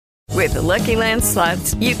With the Lucky Land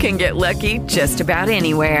Slots, you can get lucky just about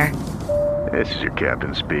anywhere. This is your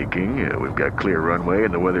captain speaking. We've got clear runway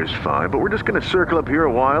and the weather's fine, but we're just going to circle up here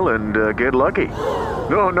a while and get lucky.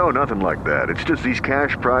 No, nothing like that. It's just these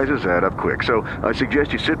cash prizes add up quick. So I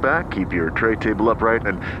suggest you sit back, keep your tray table upright,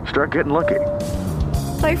 and start getting lucky.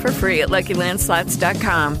 Play for free at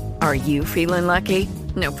LuckyLandSlots.com. Are you feeling lucky?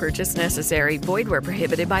 No purchase necessary. Void where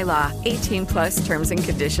prohibited by law. 18 plus terms and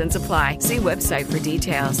conditions apply. See website for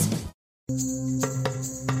details.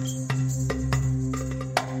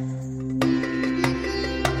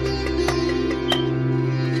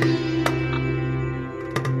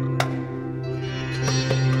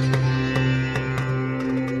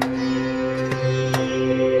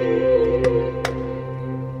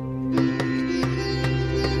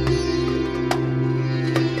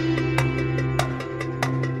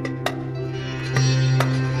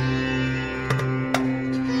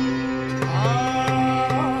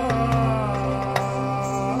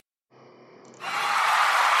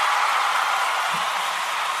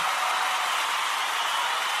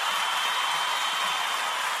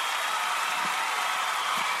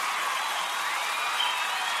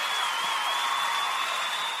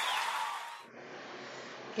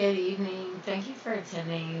 Good evening. Thank you for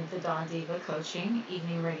attending the DonDiva Coaching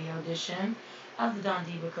Evening Radio edition of the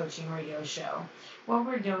DonDiva Coaching Radio Show. What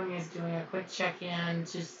we're doing is doing a quick check-in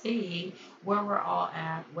to see where we're all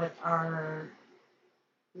at with our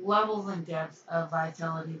levels and depths of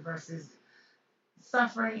vitality versus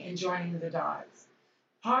suffering and joining the dots.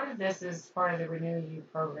 Part of this is part of the Renew You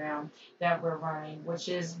program that we're running, which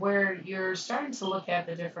is where you're starting to look at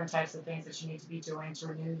the different types of things that you need to be doing to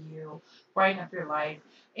renew you, brighten up your life,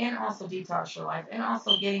 and also detox your life, and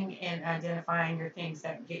also getting and identifying your things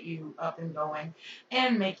that get you up and going,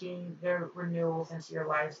 and making the renewals into your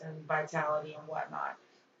lives and vitality and whatnot.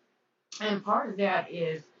 And part of that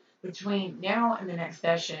is between now and the next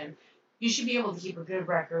session, you should be able to keep a good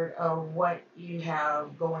record of what you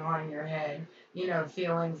have going on in your head,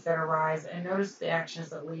 feelings that arise, and notice the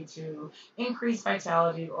actions that lead to increased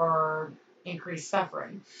vitality or increased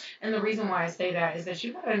suffering. And the reason why I say that is that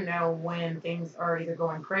you got to know when things are either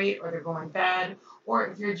going great or they're going bad, or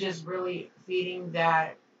if you're just really feeding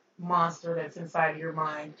that monster that's inside of your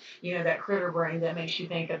mind, that critter brain that makes you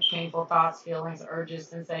think of painful thoughts, feelings, urges,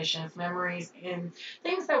 sensations, memories, and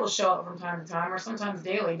things that will show up from time to time or sometimes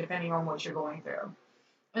daily, depending on what you're going through.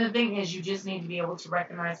 And the thing is, you just need to be able to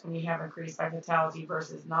recognize when you have increased vitality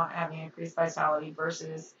versus not having increased vitality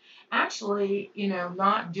versus actually,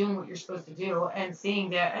 not doing what you're supposed to do and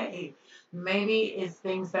seeing that, hey, maybe it's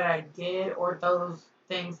things that I did or those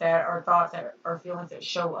things that are thoughts that or feelings that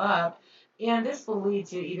show up. And this will lead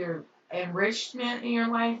to either enrichment in your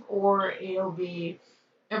life or it'll be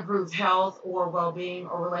improved health or well-being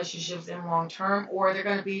or relationships in long term, or they're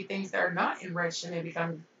going to be things that are not enriched and they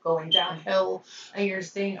become going downhill and you're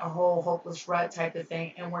seeing a whole hopeless rut type of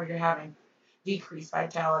thing, and where you're having decreased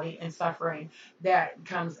vitality and suffering that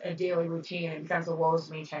becomes a daily routine and becomes a woes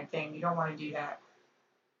me type thing. You don't want to do that.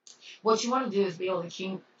 What you want to do is be able to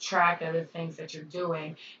keep track of the things that you're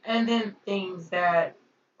doing, and then things that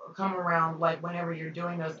come around, like whenever you're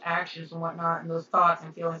doing those actions and whatnot, and those thoughts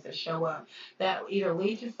and feelings that show up that either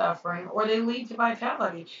lead to suffering or they lead to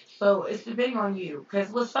vitality. So it's depending on you,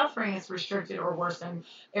 because with suffering, it's restricted or worsened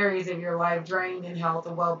areas of your life, drained in health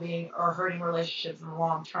and well-being, or hurting relationships in the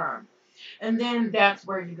long term. And then that's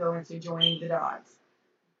where you go into joining the dots.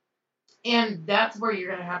 And that's where you're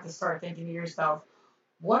going to have to start thinking to yourself,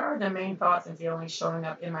 what are the main thoughts and feelings showing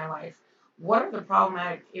up in my life? What are the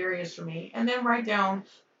problematic areas for me? And then write down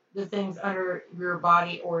the things under your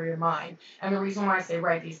body or your mind. And the reason why I say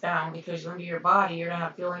write these down, because under your body, you're going to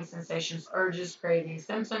have feelings, sensations, urges, cravings,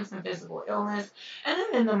 symptoms, and physical illness. And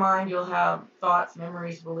then in the mind, you'll have thoughts,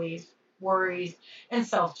 memories, beliefs, worries, and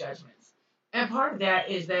self-judgments. And part of that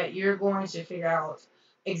is that you're going to figure out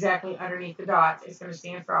exactly underneath the dots. It's going to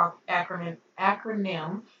stand for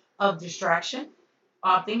acronym of distraction,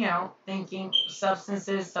 opting out, thinking,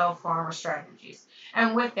 substances, self-harm, or strategies.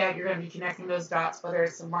 And with that, you're going to be connecting those dots, whether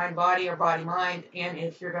it's mind-body or body-mind. And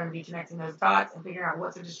if you're going to be connecting those dots and figuring out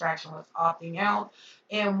what's a distraction, what's opting out,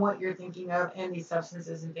 and what you're thinking of, and these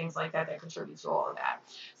substances and things like that that contribute to all of that.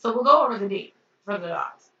 So we'll go over the D for the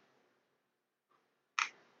dots.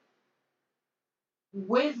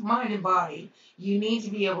 With mind and body, you need to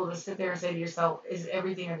be able to sit there and say to yourself, is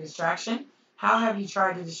everything a distraction? How have you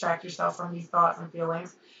tried to distract yourself from these thoughts and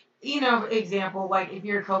feelings? Example, like if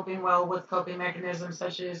you're coping well with coping mechanisms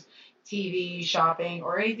such as TV, shopping,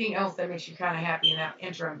 or anything else that makes you kind of happy in that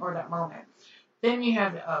interim or that moment. Then you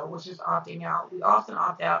have the O, which is opting out. We often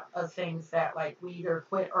opt out of things that like we either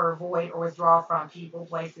quit or avoid or withdraw from people,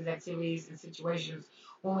 places, activities, and situations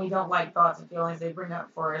when we don't like thoughts and feelings they bring up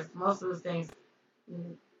for us. Most of those things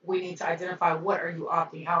we need to identify what are you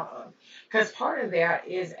opting out of. Because part of that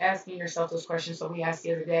is asking yourself those questions. So we asked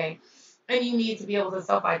the other day, and you need to be able to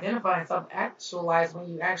self-identify and self-actualize when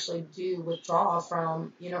you actually do withdraw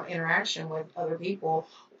from, interaction with other people,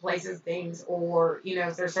 places, things, or,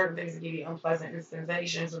 if there's certain things that give you unpleasant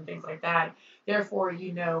sensations and things like that. Therefore,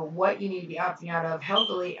 you know what you need to be opting out of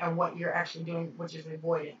healthily and what you're actually doing, which is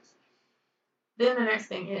avoidance. Then the next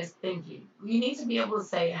thing is thinking. You need to be able to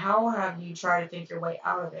say, how have you tried to think your way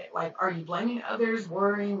out of it? Like, are you blaming others,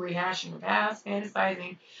 worrying, rehashing the past,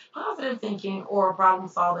 fantasizing, positive thinking, or problem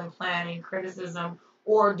solving, planning, criticism,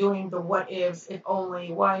 or doing the what ifs, if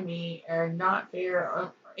only, why me, or not fair,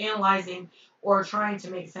 or analyzing, or trying to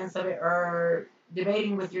make sense of it, or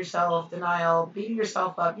debating with yourself, denial, beating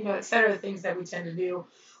yourself up, et cetera, the things that we tend to do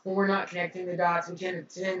when we're not connecting the dots, we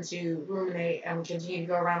tend to ruminate and we continue to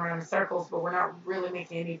go around and around in circles, but we're not really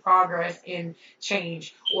making any progress in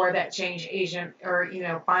change or that change agent or,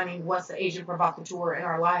 finding what's the agent provocateur in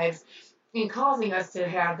our lives and causing us to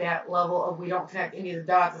have that level of we don't connect any of the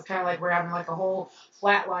dots. It's kind of like we're having like a whole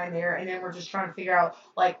flat line there and then we're just trying to figure out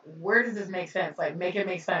like, where does this make sense? Like, make it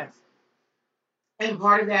make sense. And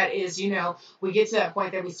part of that is, we get to that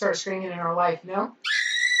point that we start screaming in our life,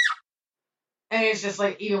 and it's just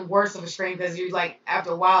like even worse of a scream because you're like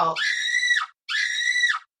after a while,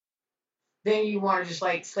 then you want to just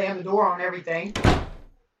like slam the door on everything.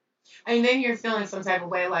 And then you're feeling some type of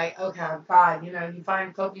way like, okay, God, you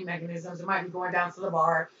find coping mechanisms. It might be going down to the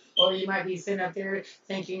bar, or you might be sitting up there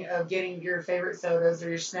thinking of getting your favorite sodas or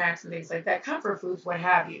your snacks and things like that, comfort foods, what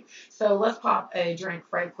have you. So let's pop a drink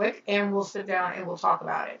right quick and we'll sit down and we'll talk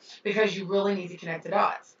about it because you really need to connect the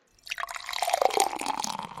dots.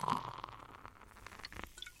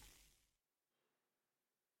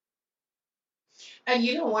 And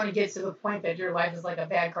you don't want to get to the point that your life is like a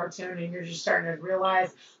bad cartoon and you're just starting to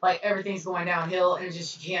realize like everything's going downhill and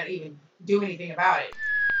just you can't even do anything about it.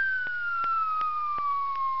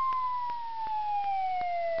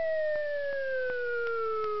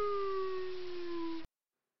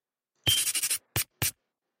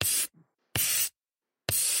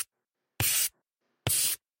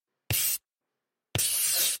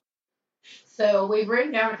 So we've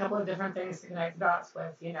written down a couple of different things to connect dots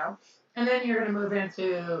with, And then you're going to move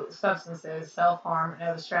into substances, self harm, and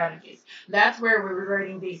other strategies. That's where we were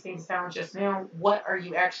writing these things down just now. What are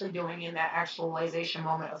you actually doing in that actualization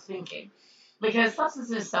moment of thinking? Because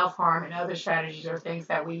substances, self harm, and other strategies are things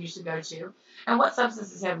that we usually go to. And what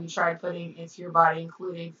substances have you tried putting into your body,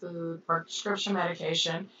 including food, prescription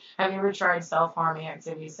medication? Have you ever tried self harming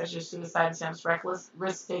activities such as suicide attempts, reckless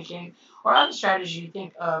risk taking, or other strategies you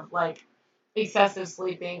think of, like excessive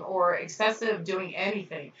sleeping or excessive doing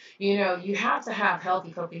anything? You have to have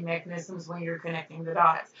healthy coping mechanisms when you're connecting the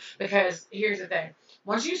dots. Because here's the thing.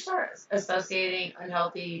 Once you start associating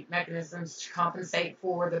unhealthy mechanisms to compensate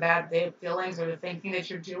for the bad feelings or the thinking that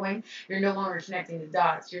you're doing, you're no longer connecting the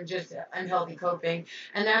dots. You're just unhealthy coping.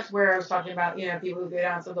 And that's where I was talking about, people who go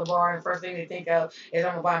down to the bar and the first thing they think of is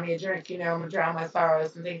I'm going to buy me a drink, I'm going to drown my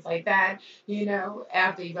sorrows and things like that.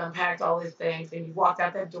 After you've unpacked all these things and you walked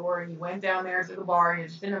out that door and you went down there to the bar and you're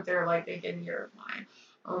just sitting up there like thinking in your mind,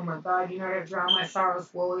 oh my God, I gotta drown my sorrows,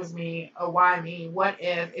 woe is me, oh why me, what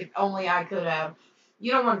if only I could have. You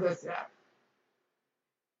don't want to go through that.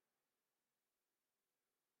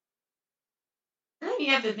 And then you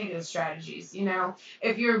have to think of the strategies,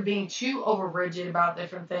 if you're being too over rigid about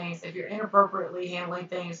different things, if you're inappropriately handling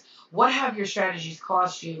things, what have your strategies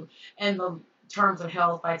cost you in the terms of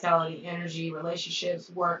health, vitality, energy, relationships,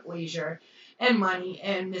 work, leisure, and money,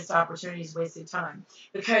 and missed opportunities, wasted time?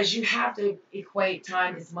 Because you have to equate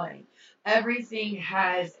time as money. Everything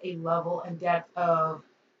has a level and depth of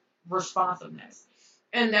responsiveness.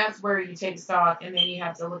 And that's where you take stock, and then you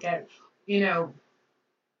have to look at, you know,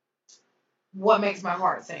 what makes my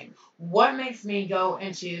heart sing? What makes me go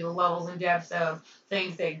into the levels and depths of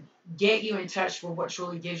things that get you in touch with what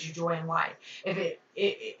truly gives you joy in life? If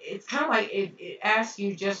it's kind of like it asks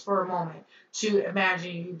you just for a moment to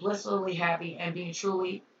imagine you blissfully happy and being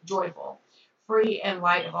truly joyful, free and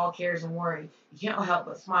light of all cares and worry. You can't help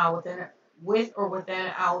but smile with or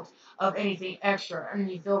within out of anything extra,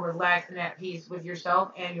 and you feel relaxed and at peace with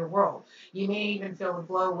yourself and your world. You may even feel a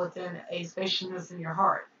glow within a spaciousness in your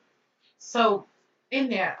heart. So, in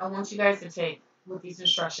that, I want you guys to take, with these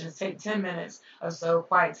instructions, take 10 minutes of so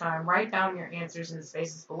quiet time. Write down your answers in the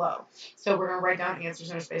spaces below. So, we're going to write down answers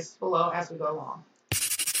in the spaces below as we go along.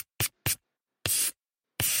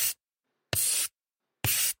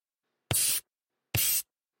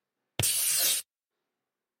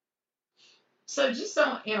 So just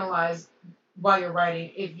don't analyze while you're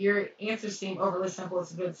writing. If your answers seem overly simple,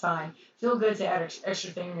 it's a good sign. Feel good to add extra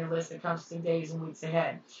thing on your list that comes to days and weeks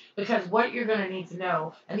ahead. Because what you're going to need to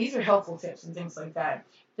know, and these are helpful tips and things like that.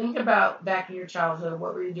 Think about back in your childhood.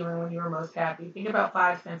 What were you doing when you were most happy? Think about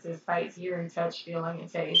five senses: sight, hearing, touch, feeling, and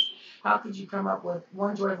taste. How could you come up with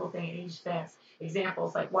one joyful thing in each sense?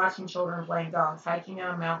 Examples like watching children playing dogs, hiking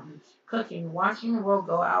on a mountain, cooking, watching the world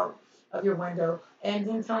go out of your window, and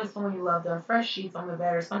then telling someone you love them, fresh sheets on the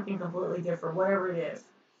bed, or something completely different, whatever it is.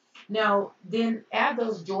 Now, then add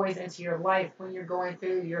those joys into your life when you're going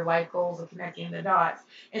through your life goals of connecting the dots,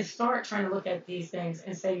 and start trying to look at these things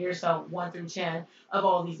and say to yourself 1 through 10 of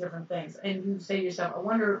all these different things. And you say to yourself, I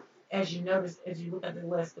wonder, as you notice, as you look at the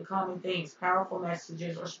list, the common themes, powerful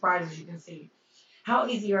messages, or surprises you can see. How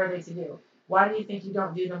easy are they to do? Why do you think you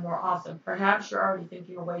don't do them more often? Perhaps you're already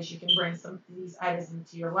thinking of ways you can bring some of these items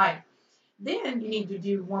into your life. Then you need to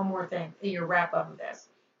do one more thing in your wrap up of this,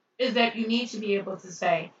 is that you need to be able to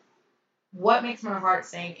say, what makes my heart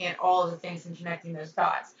sing, and all of the things in connecting those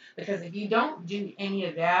dots. Because if you don't do any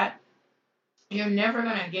of that, you're never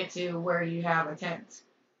going to get to where you have attempts,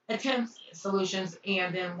 solutions,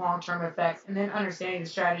 and then long-term effects, and then understanding the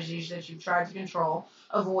strategies that you try to control,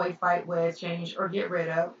 avoid, fight with, change, or get rid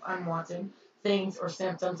of unwanted things or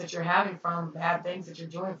symptoms that you're having from bad things that you're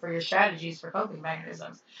doing for your strategies for coping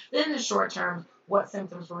mechanisms. Then in the short term, what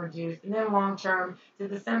symptoms were reduced, and then long term,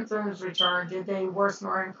 did the symptoms return? Did they worsen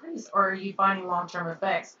or increase, or are you finding long-term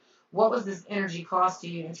effects? What was this energy cost to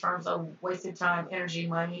you in terms of wasted time, energy,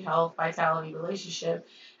 money, health, vitality, relationship?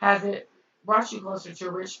 Has it brought you closer to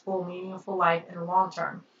a rich, full, meaningful life in the long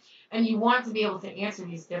term? And you want to be able to answer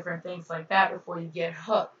these different things like that before you get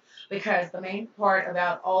hooked. Because the main part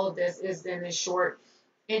about all of this is in this short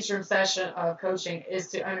interim session of coaching is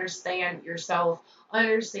to understand yourself,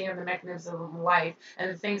 understand the mechanism of life, and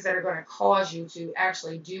the things that are going to cause you to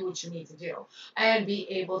actually do what you need to do, and be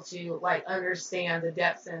able to understand the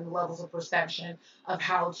depths and levels of perception of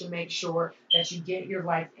how to make sure that you get your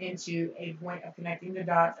life into a point of connecting the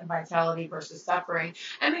dots and vitality versus suffering,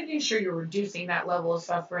 and making sure you're reducing that level of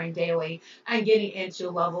suffering daily and getting into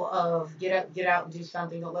a level of get out and do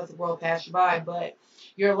something. Don't let the world pass you by, but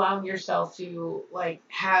you're allowing yourself to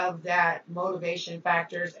have that motivation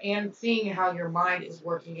factors and seeing how your mind is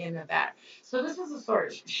working into that. So this is a sort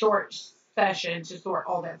of short session to sort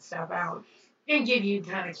all that stuff out and give you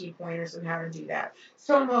kind of key pointers on how to do that.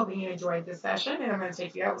 So I'm hoping you enjoyed this session, and I'm going to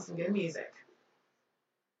take you out with some good music.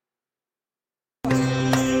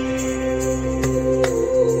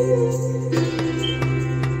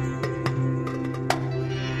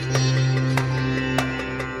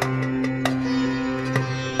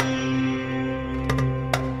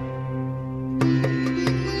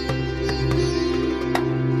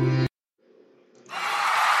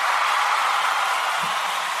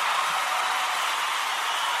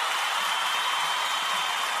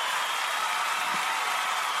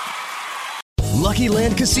 Lucky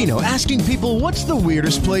Land Casino, asking people, what's the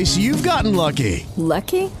weirdest place you've gotten lucky?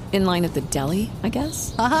 Lucky? In line at the deli, I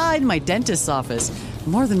guess? Aha, in my dentist's office.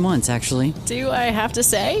 More than once, actually. Do I have to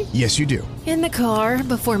say? Yes, you do. In the car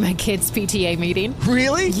before my kids' PTA meeting.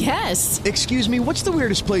 Really? Yes. Excuse me, what's the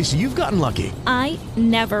weirdest place you've gotten lucky? I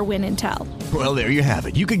never win and tell. Well, there you have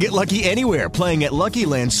it. You can get lucky anywhere, playing at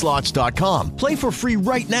LuckyLandSlots.com. Play for free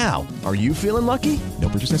right now. Are you feeling lucky? No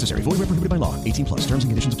purchase necessary. Void where prohibited by law. 18+. Terms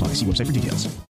and conditions apply. See website for details.